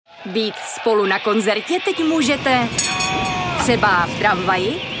Být spolu na koncertě teď můžete třeba v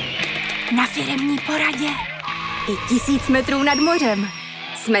tramvaji, na firemní poradě i 1000 metrů nad mořem.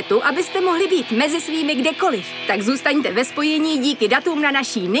 Jsme tu, abyste mohli být mezi svými kdekoliv. Tak zůstaňte ve spojení díky datům na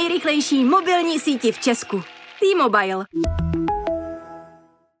naší nejrychlejší mobilní síti v Česku. T-Mobile.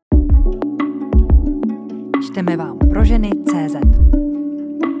 Čteme vám pro ženy.cz.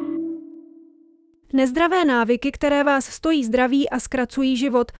 Nezdravé návyky, které vás stojí zdraví a zkracují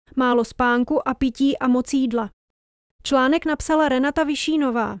život, málo spánku a pití a moc jídla. Článek napsala Renata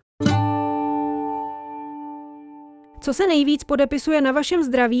Vyšínová. Co se nejvíc podepisuje na vašem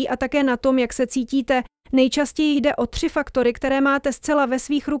zdraví a také na tom, jak se cítíte, nejčastěji jde o 3 faktory, které máte zcela ve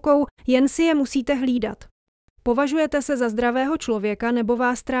svých rukou, jen si je musíte hlídat. Považujete se za zdravého člověka nebo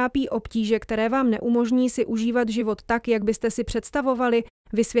vás trápí obtíže, které vám neumožní si užívat život tak, jak byste si představovali?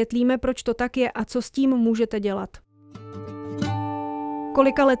 Vysvětlíme, proč to tak je a co s tím můžete dělat.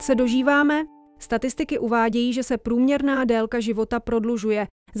 Kolika let se dožíváme? Statistiky uvádějí, že se průměrná délka života prodlužuje.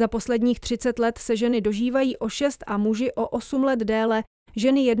 Za posledních 30 let se ženy dožívají o 6 a muži o 8 let déle,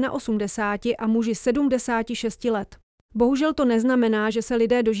 ženy 81 a muži 76 let. Bohužel to neznamená, že se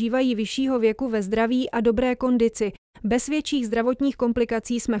lidé dožívají vyššího věku ve zdraví a dobré kondici. Bez větších zdravotních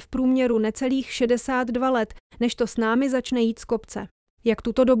komplikací jsme v průměru necelých 62 let, než to s námi začne jít z kopce. Jak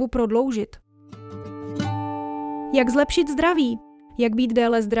tuto dobu prodloužit? Jak zlepšit zdraví? Jak být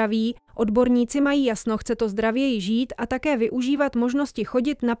déle zdraví? Odborníci mají jasno, chce to zdravěji žít a také využívat možnosti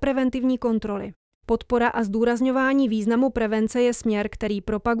chodit na preventivní kontroly. Podpora a zdůrazňování významu prevence je směr, který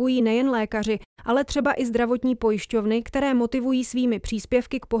propagují nejen lékaři, ale třeba i zdravotní pojišťovny, které motivují svými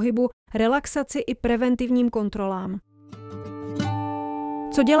příspěvky k pohybu, relaxaci i preventivním kontrolám.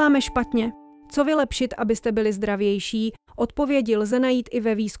 Co děláme špatně? Co vylepšit, abyste byli zdravější? Odpovědi lze najít i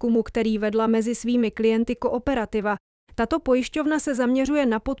ve výzkumu, který vedla mezi svými klienty Kooperativa. Tato pojišťovna se zaměřuje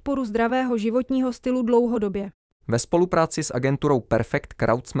na podporu zdravého životního stylu dlouhodobě. Ve spolupráci s agenturou Perfect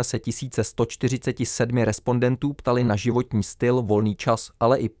Crowd jsme se 1147 respondentů ptali na životní styl, volný čas,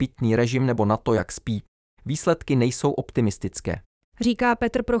 ale i pitný režim nebo na to, jak spí. Výsledky nejsou optimistické. Říká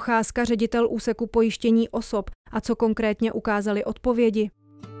Petr Procházka, ředitel úseku pojištění osob. A co konkrétně ukázaly odpovědi?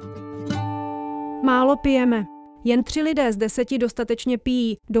 Málo pijeme. Jen 3 lidé z 10 dostatečně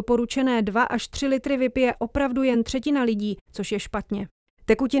pijí. Doporučené 2 až 3 litry vypije opravdu jen 1/3 lidí, což je špatně.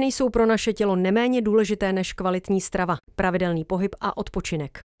 Tekutiny jsou pro naše tělo neméně důležité než kvalitní strava, pravidelný pohyb a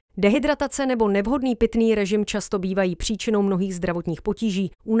odpočinek. Dehydratace nebo nevhodný pitný režim často bývají příčinou mnohých zdravotních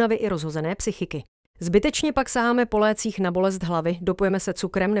potíží, únavy i rozhozené psychiky. Zbytečně pak saháme po lécích na bolest hlavy, dopujeme se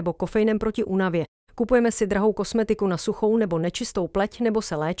cukrem nebo kofeinem proti únavě, kupujeme si drahou kosmetiku na suchou nebo nečistou pleť nebo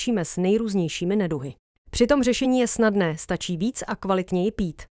se léčíme s nejrůznějšími neduhy. Přitom řešení je snadné, stačí víc a kvalitněji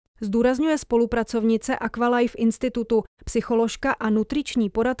pít. Zdůrazňuje spolupracovnice Aqualife Institutu, psycholožka a nutriční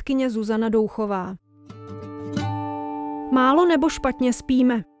poradkyně Zuzana Douchová. Málo nebo špatně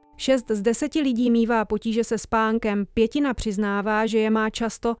spíme. 6 z 10 lidí mívá potíže se spánkem, 1/5 přiznává, že je má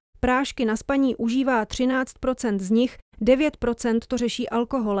často, prášky na spaní užívá 13% z nich, 9% to řeší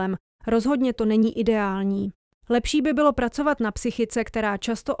alkoholem. Rozhodně to není ideální. Lepší by bylo pracovat na psychice, která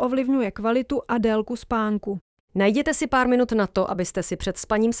často ovlivňuje kvalitu a délku spánku. Najděte si pár minut na to, abyste si před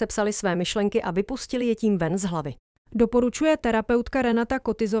spaním sepsali své myšlenky a vypustili je tím ven z hlavy. Doporučuje terapeutka Renata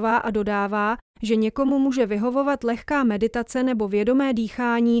Kotizová a dodává, že někomu může vyhovovat lehká meditace nebo vědomé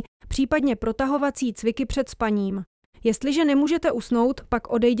dýchání, případně protahovací cviky před spaním. Jestliže nemůžete usnout, pak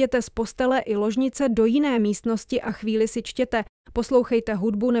odejděte z postele i ložnice do jiné místnosti a chvíli si čtěte, poslouchejte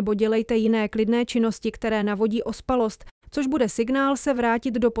hudbu nebo dělejte jiné klidné činnosti, které navodí ospalost, což bude signál se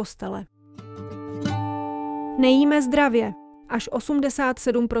vrátit do postele. Nejíme zdravě. Až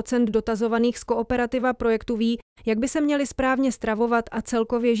 87% dotazovaných z Kooperativa projektu ví, jak by se měli správně stravovat a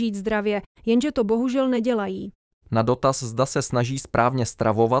celkově žít zdravě, jenže to bohužel nedělají. Na dotaz, zda se snaží správně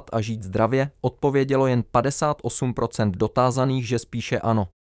stravovat a žít zdravě, odpovědělo jen 58% dotázaných, že spíše ano.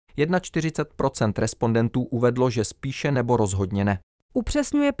 41% respondentů uvedlo, že spíše nebo rozhodně ne.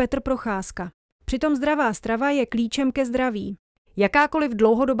 Upřesňuje Petr Procházka. Přitom zdravá strava je klíčem ke zdraví. Jakákoliv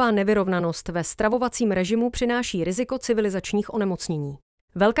dlouhodobá nevyrovnanost ve stravovacím režimu přináší riziko civilizačních onemocnění.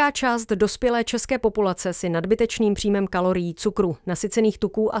 Velká část dospělé české populace si nadbytečným příjmem kalorií, cukru, nasycených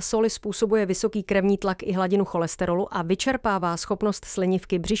tuků a soli způsobuje vysoký krevní tlak i hladinu cholesterolu a vyčerpává schopnost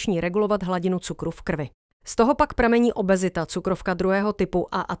slinivky břišní regulovat hladinu cukru v krvi. Z toho pak pramení obezita, cukrovka 2. typu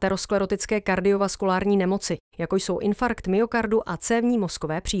a aterosklerotické kardiovaskulární nemoci, jako jsou infarkt myokardu a cévní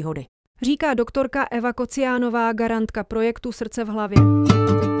mozkové příhody. Říká doktorka Eva Kociánová, garantka projektu Srdce v hlavě.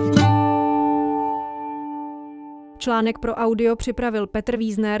 Článek pro audio připravil Petr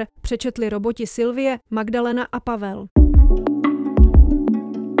Vízner, přečetli roboti Silvie, Magdalena a Pavel.